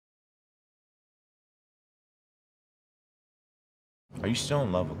Are you still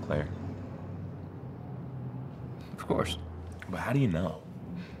in love with Claire? Of course. But how do you know?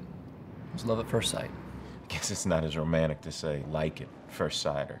 It's love at first sight. I guess it's not as romantic to say like at first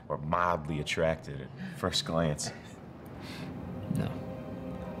sight or mildly attracted at first glance. No,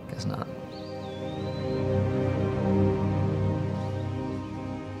 guess not.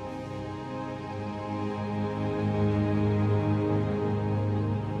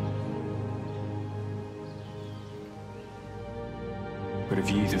 But if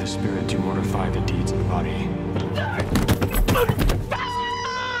ye through the Spirit do mortify the deeds of the body,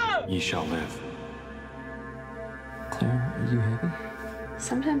 ye shall live. Claire, are you happy?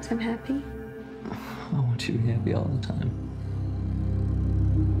 Sometimes I'm happy. I want you to be happy all the time.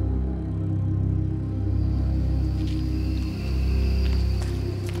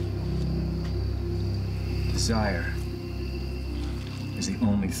 Desire is the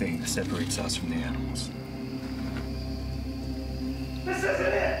only thing that separates us from the animals. This isn't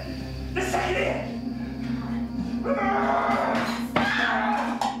it! This ain't it!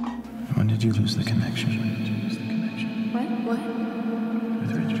 When did you lose the connection? What?